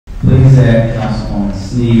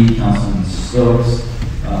Sneed, Councilman Stokes,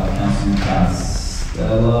 Councilman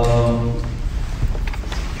Costello.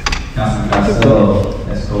 Councilman Costello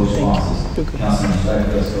as co-sponsors. Councilman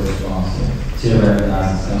Stryker as co-sponsor. Chair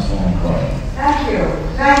recognizes Councilwoman Carter. Thank you.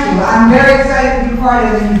 Thank you. I'm very excited to be part of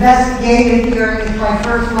an investigative hearing. It's my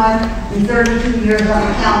first month in 32 years on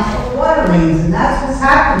the council for water mains, and that's what's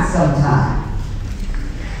happened sometimes.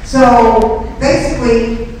 So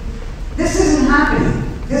basically, this isn't happening.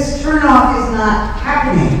 This turnoff is not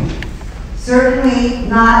happening. Certainly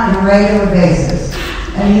not on a regular basis.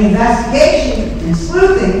 And the investigation and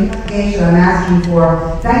sleuthing investigation I'm asking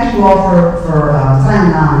for, thank you all for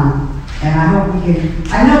signing on. And I hope we can,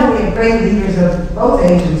 I know we have great leaders of both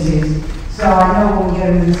agencies, so I know when we get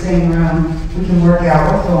them in the same room, we can work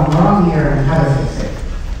out what's going wrong here and how to fix it.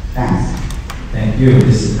 Thanks. Thank you.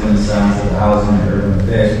 This has been the sounds of the Housing and Urban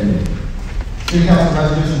Affairs Committee. City Council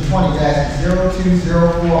Resolution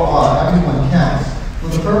 20-0204R, Everyone Counts, for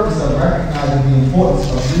the purpose of recognizing the importance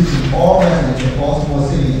of reaching all residents of Baltimore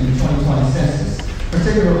City in the 2020 census,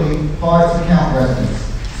 particularly hard-to-count residents.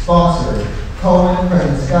 Sponsored, Cohen,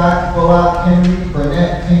 President Scott, Bullock, Henry,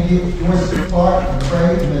 Burnett, Pinkett, Joyce, Clark, and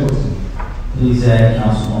Craig Middleton. Please add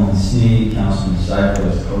Councilwoman Sneed, Councilman Stryker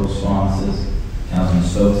as co-sponsors, Councilman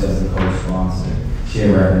Stokes as the co-sponsor. Chair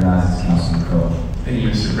recognizes Councilman Cohen. Thank you,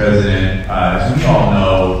 Mr. President. As we all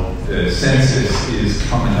know, the census is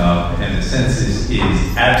coming up, and the census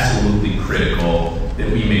is absolutely critical that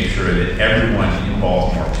we make sure that everyone in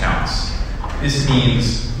Baltimore counts. This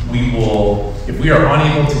means we will, if we are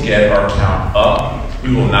unable to get our count up,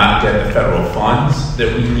 we will not get the federal funds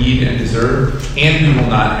that we need and deserve, and we will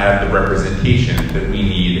not have the representation that we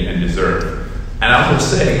need and deserve. And I will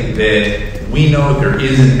say that we know there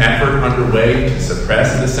is an effort underway to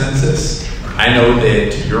suppress the census. I know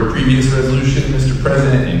that to your previous resolution, Mr.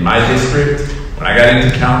 President, in my district, when I got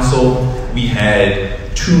into council, we had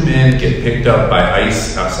 2 men get picked up by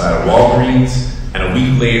ICE outside of Walgreens, and a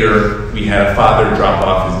week later, we had a father drop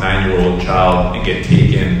off his 9-year-old child and get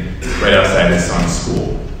taken right outside his son's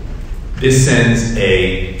school. This sends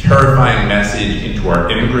a terrifying message into our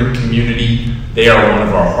immigrant community. They are one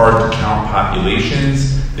of our hard-to-count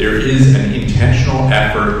populations. There is an intentional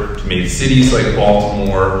effort to make cities like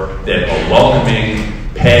Baltimore that are welcoming,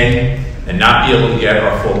 pay, and not be able to get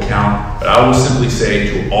our full count. But I will simply say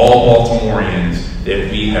to all Baltimoreans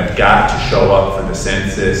that we have got to show up for the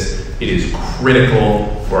census. It is critical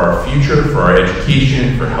for our future, for our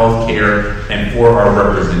education, for healthcare, and for our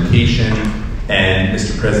representation. And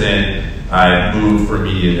Mr. President, I move for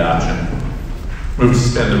immediate adoption. Move to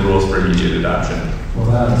suspend the rules for immediate adoption.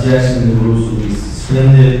 Without objection, the rules will be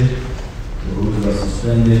suspended. The rules are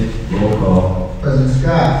suspended. Roll call. President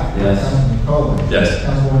Scott. Yes. Councilman Cohen. Yes.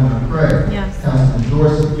 Councilwoman Craig. Yes. Councilman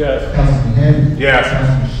Dorsey. Yes. Councilman Henry. Yes.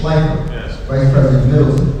 Councilman Schleifer. Yes. Vice President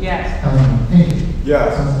Middleton. Yes. Councilman Pinkett.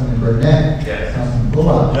 Yes. Councilman Burnett. Yes. Councilman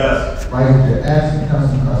Bullock. Yes. Vice Chair absent,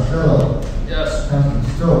 Councilman Costello. Yes. Councilman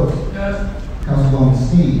Stokes. Yes. Councilwoman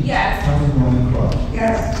Sneed. Yes. Councilwoman Clark.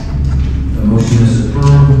 Yes. The motion is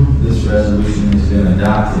approved. This resolution has been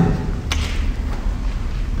adopted.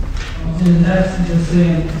 And that's just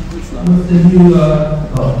saying, with the new,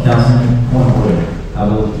 Councilman, point of order. I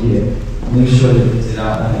will, make sure that it's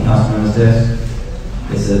out on the councilman's desk.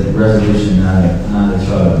 It's a resolution, not a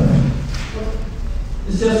charter amendment.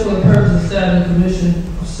 it's just for the purpose of establishing a commission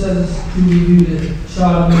of citizens to review the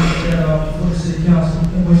charter amendments that are before the city council,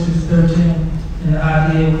 in which is 13. And the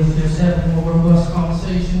idea was just having a more robust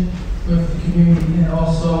conversation with the community, and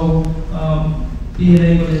also being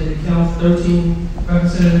able to count 13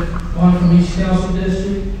 representatives, 1 from each council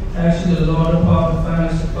district, actually the law department,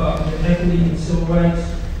 finance department, equity and civil rights.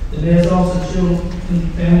 And there's also children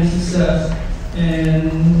and family success,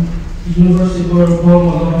 and the University of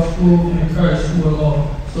Baltimore Law School and Encourage School of Law.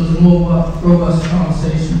 So it's a more robust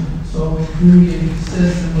conversation. So the community and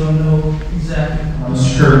citizens will know exactly.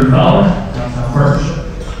 Mr. Kirby Fowler, downtown partnership.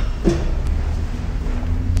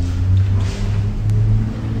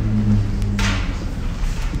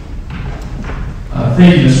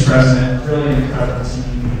 Thank you, Mr. President. Really incredible team.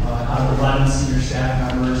 Out of 11 senior staff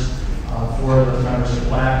members, 4 of those members are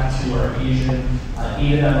Black, 2 are Asian,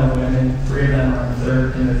 8 of them are women, 3 of them are in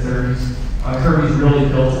their 30s. Kirby's really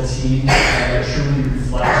built a team that truly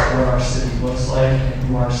reflects what our city looks like and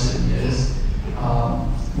who our city is.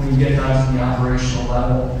 When you get down to the operational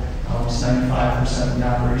level, 75% of the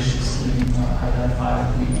operations team identified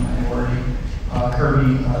with the minority.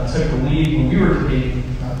 Kirby took the lead when we were debating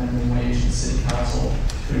minimum wage in the city council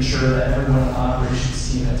to ensure that everyone on the operations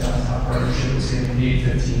team at Downtown Partnership was getting paid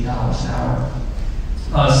 $15 an hour.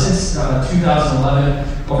 Since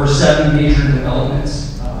 2011, over 7 major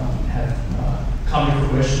developments have come to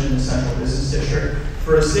Business District.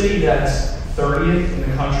 For a city that's 30th in the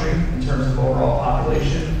country in terms of overall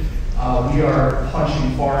population, we are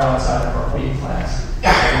punching far outside of our weight class.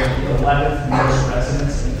 We're the 11th most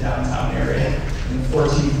residents in the downtown area and the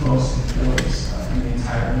 14th most employees in the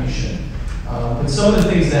entire nation. But some of the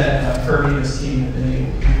things that Kirby and his team have been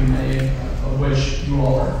able to do, many of which you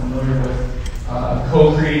all are familiar with,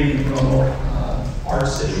 co-creating the Roanoke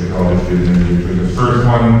Arts District. The first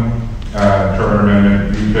one, charter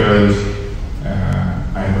amendment, because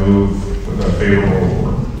I move with a favorable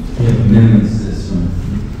report. We have amendments to this one.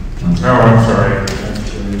 Oh, I'm sorry.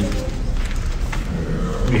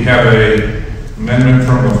 We have an amendment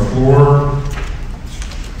from the floor.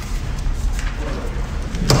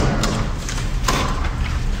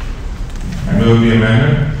 I move the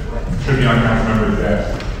amendment. It should be on Councilmember's desk.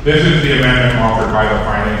 This is the amendment offered by the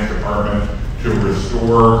Finance Department to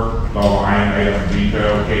restore the line item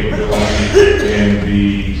veto capability in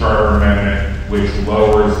the charter amendment, which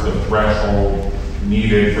lowers the threshold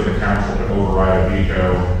needed for the council to override a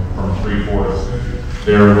veto from 3/4.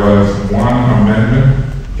 There was one amendment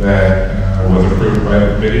that was approved by the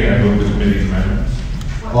committee. I move the committee's amendments.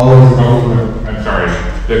 I'm sorry.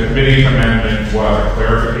 The committee's amendment was a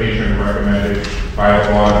clarification recommended by the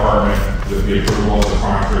law department with the approval of the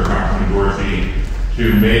sponsor, Councilman Dorsey, to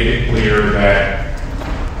make it clear that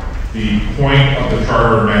the point of the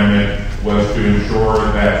charter amendment was to ensure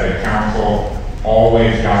that the council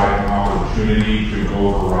always got an opportunity to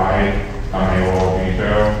override a mayoral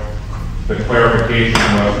veto. The clarification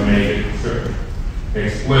was to make it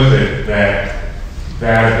explicit that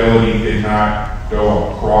that ability did not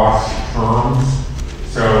go across terms.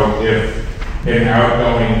 So if an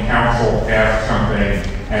outgoing council passed something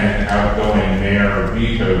and an outgoing mayor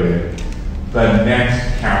vetoed it, the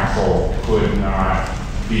next council could not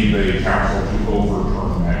be the council to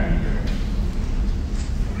overturn that veto.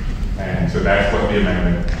 And so that's what the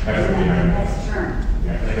amendment, that's what the amendment is. Next term.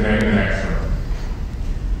 Yeah, the next term.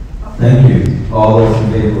 Thank you. All those in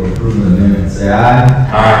favor of approving the amendment say aye.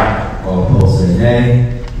 Aye. All opposed say nay.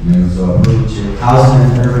 Amendments are approved. Housing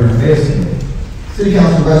and Urban Affairs Committee. City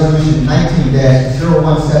Council Resolution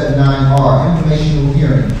 19-0179R, informational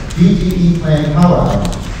hearing, BGE Plan Power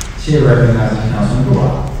Outage. Chair recognizes Councilman Kawhi.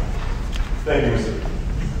 Thank you, Mr.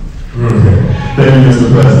 Thank you, Mr.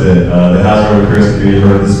 President. The House Urban Affairs Committee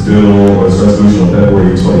heard this bill or this resolution on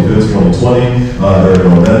February 25th, 2020. There are no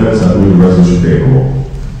amendments. I move the resolution favorable.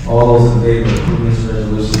 All those in favor of approving this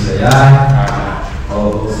resolution say aye. Aye. All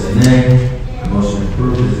opposed say nay. The motion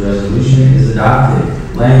approved. This resolution is adopted.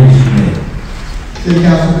 Land Use Committee. City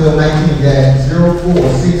Council Bill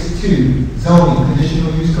 19-0462, zoning,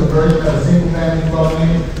 conditional use conversion of a single-family dwelling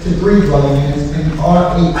unit to 3 dwelling units in the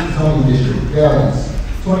R8 zoning district, variance,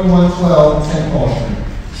 2112 St. Paul Street.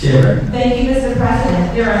 Chair. Thank you, Mr. President.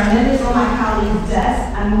 There are amendments on my colleague's desk.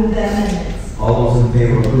 I move the amendments. All those in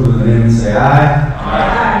favor of approving the amendment say aye.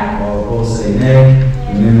 Aye. All opposed say nay.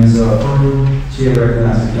 The amendments are approved. Chair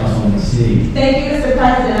recognizes Councilwoman Snead. Thank you, Mr.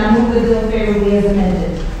 President. I move the bill favorably as amended.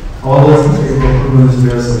 All those in favor of approving this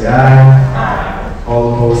bill say aye. Aye.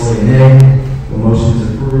 All opposed say nay. The motion is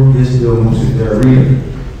approved. This bill moves to third reading.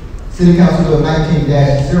 City Council Bill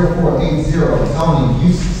 19-0480, zoning,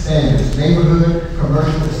 use standards, neighborhood,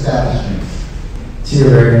 commercial establishments. Chair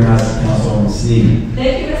recognizes Councilwoman Snead.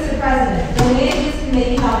 Thank you, Mr. President. The Land Use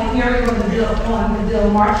Committee held a hearing on the bill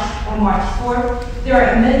on March 4th. There are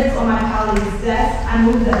amendments on my colleague's desk. I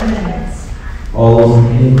move the amendments. All those in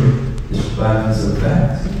favor? This is findings of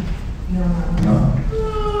facts. No. No.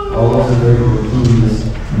 All those in favor of approving this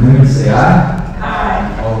amendment say aye. Aye.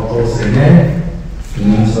 All opposed say nay. The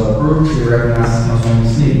amendments are approved. Chair recognizes Councilwoman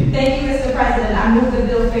Snead. Thank you, Mr. President. I move the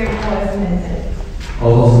bill favorable as amended.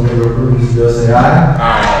 All those in favor of approving this bill say aye.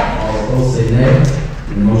 Aye. All opposed say nay.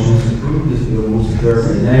 The motion is approved. This bill moves to third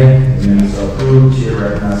reading. Nay. The amendments are approved. Chair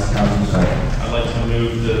recognizes Councilman Stieglus. I'd like to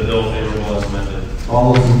move the bill favorable as amended. All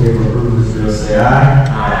those in favor of approving this bill say aye.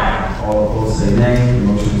 Aye. All opposed say nay. The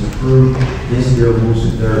motion is approved. This bill moves to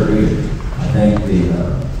third reading. I thank the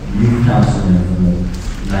youth councilman from the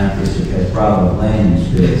 9th district has brought up land use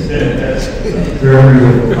bills. Third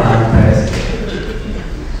reading will final passage.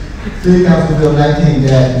 City Council Bill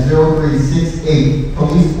 19-0368,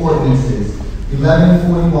 police ordinances,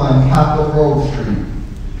 1141 Poplar Road Street.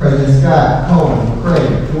 President Scott, Cohen, McCray,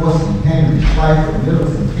 Dorsey, Henry, Schleifer,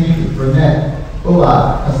 Middleton, Pinckney, Burnett,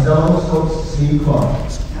 Bullock, Costello, Stokes, Steve Clark.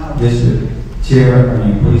 District Chair,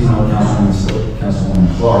 please note Councilwoman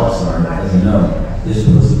Clark, as a no, this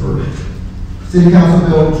bill is approved. City Council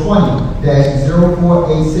Bill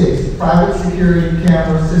 20-0486, private security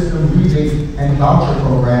camera system rebate and voucher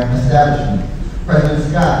program establishment. President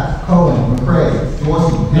Scott, Cohen, McCray,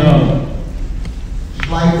 Dorsey, Henry,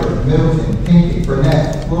 Bradford, Middleton, Pinckney,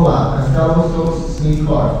 Burnett, Bullock, Costello, Stokes, Snead,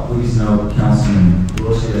 Clark. Please note, Councilman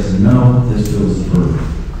Dorsey as a no, this bill is approved.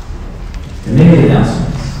 Committee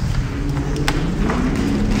announcements.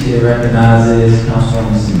 Chair recognizes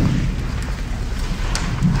Councilwoman Smith.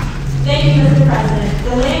 Thank you, Mr. President.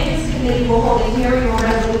 The Land Use Committee will hold a hearing on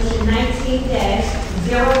Resolution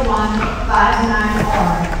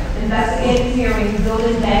 19-0159R, investigative hearing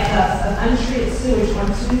building backups of untreated sewage on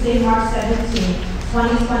Tuesday, March 17,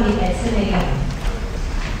 2020 at 10 a.m.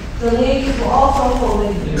 The Land Use will also hold a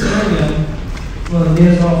For the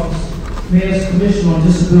Mayor's Office, Mayor's Commission on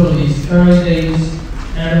Disabilities, Thursdays,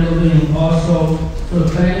 Adam Levine, also for the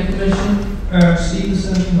Planning Commission, Eric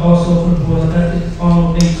Stevenson, and also for the Board of Ethics,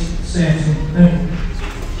 Arnold H. Sampson. Thank you.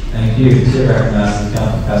 Thank you. Chair recognizes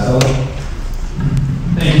Councilman Costello.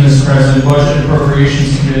 Thank you, Mr. President. Budget and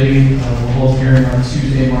Appropriations Committee will hold hearing on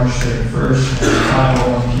Tuesday, March 31st at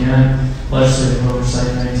 5:01 p.m. Legislative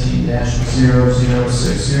Oversight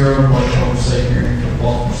 19-0060, Budget Oversight hearing for the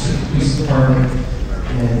Baltimore City Police Department.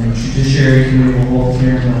 And the Judiciary Committee will hold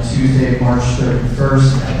hearing on Tuesday, March 31st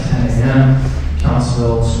at 10 a.m. Council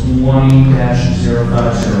Bill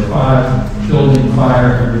 20-0505, Building,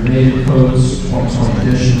 Fire, and Related Codes, 2020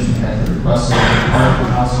 edition, at the request of the Department of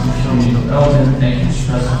Housing and Community Development. Thank you, Mr.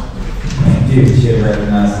 President. Thank you. Chair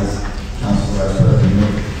recognizes Council Vice President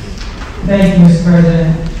Moore. Thank you, Mr.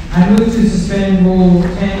 President. I move to suspend Rule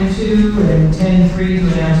 10.2 and 10.3 to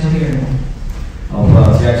announce the hearing.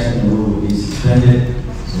 Without objection, the rule will be suspended.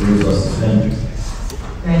 The rules are suspended.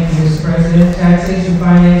 Thank you, Mr. President. Taxation,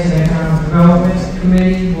 Finance, and Economic Development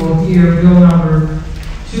Committee will hear Bill number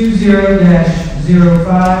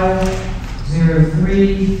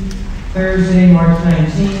 20-0503, Thursday, March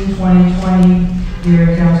 19, 2020, here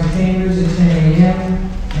in Council Chambers at 10 a.m.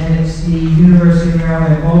 And it's the University of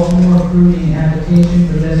Maryland at Baltimore approving application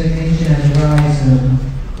for designation as a rise zone,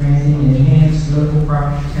 granting enhanced local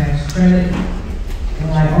property tax credit. And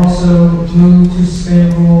I also move to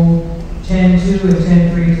suspend Rule 10.2 and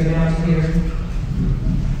 10.3 to announce the hearing.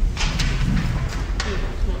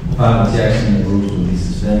 Without objection, the rules will be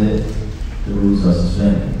suspended. The rules are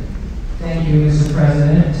suspended. Thank you, Mr.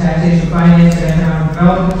 President. Taxation, Finance, and Economic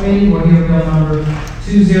Development Committee will hear Bill number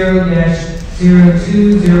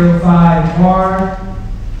 20-0205R,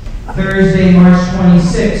 Thursday, March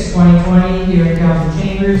 26, 2020, here in Council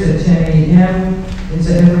Chambers at 10 a.m. It's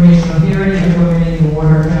an informational hearing implementing the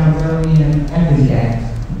Water Accountability and Equity Act.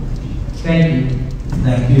 Thank you.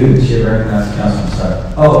 Thank you. Chair recognizes Councilman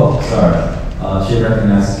Chair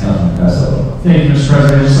recognizes Councilman Costello. Thank you, Mr.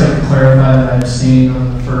 President. I'd just like to clarify that I abstained on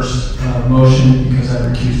the first motion because I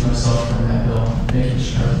recused myself from that bill. Thank you,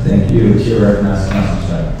 Mr. President. Thank you. Chair recognizes Councilman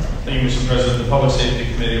Stratton. Thank you, Mr. President. The Public Safety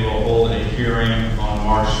Committee will hold a hearing on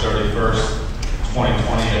March 31st,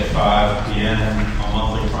 2020 at 5 p.m. on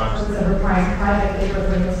monthly projects. of requiring project labor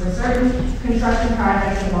agreements for certain construction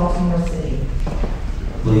projects in Baltimore City.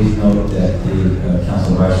 Please note that the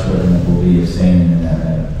Council Vice President will be abstaining in that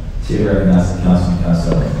matter. Chair recognizes Councilman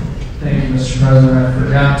Costello. Thank you, Mr. President. I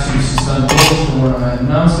forgot to suspend rules for one of my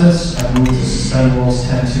announcements. I move to suspend rules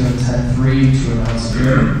 10.2 and 10.3 to announce the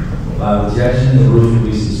hearing. Without objection, the rules will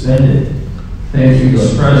be suspended. Thank you,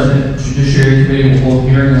 Mr. President. Judiciary Committee will hold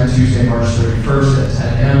hearing on Tuesday, March 31st at 10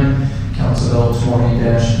 a.m. Council Bill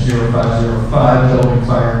 20-0505, Building,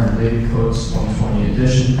 Fire, and Related Codes, 2020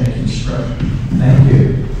 edition. Thank you, Mr. President. Thank you.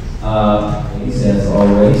 Ladies, as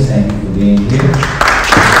always, thank you for being here.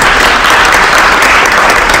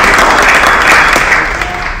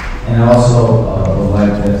 And I also would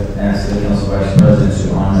like to ask the Council Vice President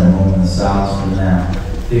to honor a moment of silence for now.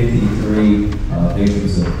 53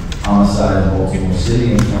 victims of homicide in Baltimore City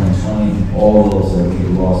in 2020, and all those that we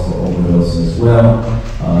lost to overdose as well.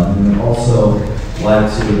 And we'd also like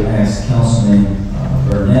to ask Councilman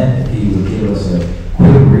Burnett if he would give us a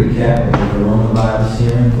quick recap of the coronavirus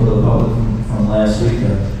hearing for the public from last week. A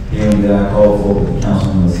hearing that I called for, but the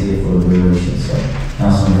councilman was here for the duration. So,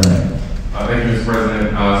 Councilman Burnett. Thank you, Mr. President.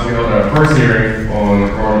 So we held our first hearing on the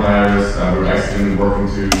coronavirus. We're actually working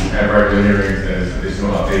to have regular hearings as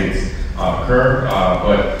additional updates occur.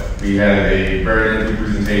 But we had a very lengthy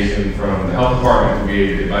presentation from the health department who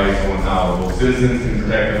gave advice on how both citizens can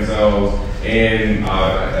protect themselves and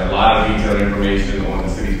a lot of detailed information on the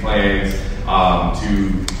city's plans to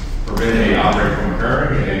prevent any outbreak from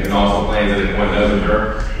occurring, and also plans that if one does occur,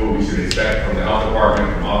 what we should expect from the health department,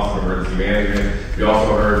 from Office of Emergency Management. We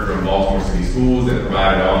also heard from Baltimore City Schools that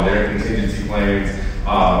provided all their contingency plans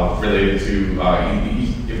related to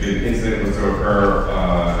if an incident was to occur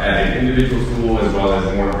at an individual school, as well as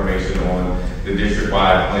more information on the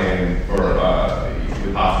district-wide plan for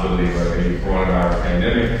the possibility of a coronavirus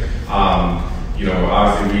pandemic.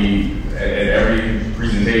 Obviously at every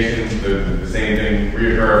presentation, the same thing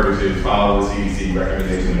reoccurred, which is follow the CDC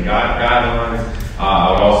recommendations and guidelines. I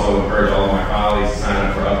would also encourage all of my colleagues to sign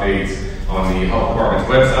up for updates on the health department's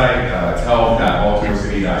website. It's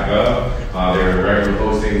health.baltimorecity.gov. There are regular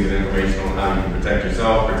postings and information on how you can protect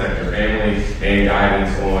yourself, protect your family, and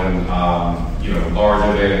guidance on large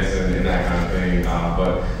events and that kind of thing.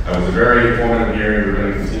 But it was a very informative hearing. We're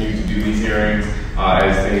going to continue to do these hearings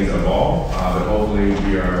as things evolve. But hopefully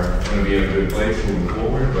we are going to be in a good place moving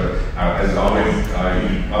forward. But as always,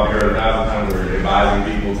 you've probably heard 1,000 times, we're advising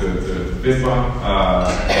people to fist bump,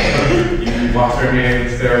 you wash your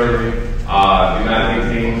hands thoroughly, do not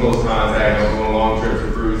maintain close contact, don't go on long trips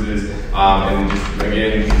or cruises, and just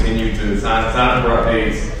again continue to sign up for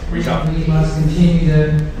updates, reach out. We must continue to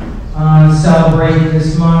celebrate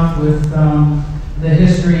this month with the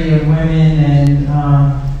history of women, and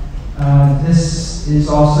this is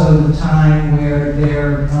also the time where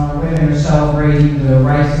women are celebrating the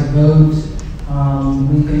rights to vote.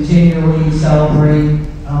 We continually celebrate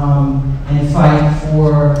and fight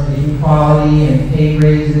for equality and pay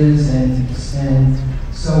raises and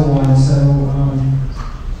so on. So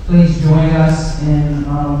please join us in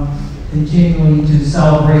continuing to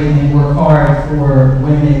celebrate and work hard for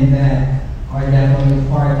women that are definitely a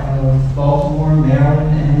part of Baltimore,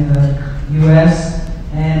 Maryland, and the U.S.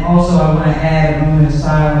 And also I want to add a moment of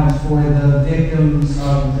silence for the victims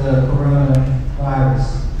of the coronavirus.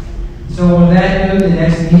 So on that note, the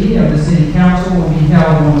next meeting of the City Council will be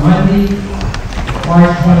held on Monday,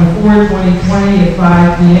 March 24, 2020 at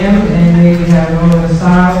 5 p.m. And may we have a moment of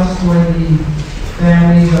silence for the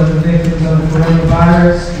families of the victims of the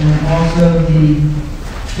coronavirus and also the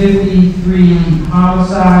 53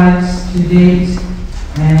 homicides to date,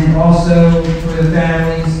 and also for the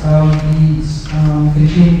families of these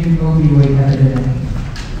continued opioid epidemic.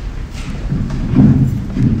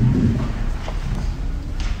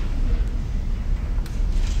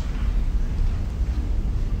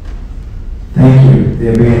 Thank you.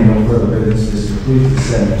 There being no further business, this concludes the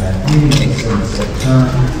 7th meeting of the 77th term of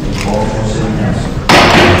the Baltimore City Council.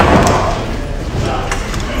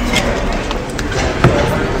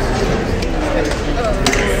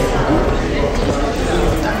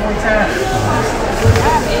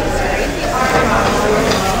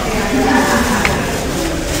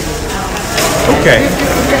 Okay.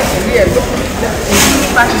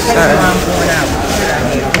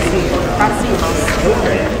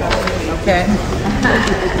 Okay.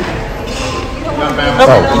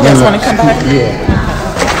 Oh, you just want to come back? Yeah.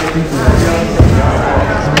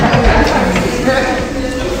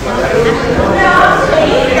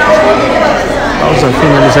 Vamos a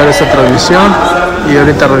finalizar esta transmisión y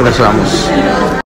ahorita regresamos.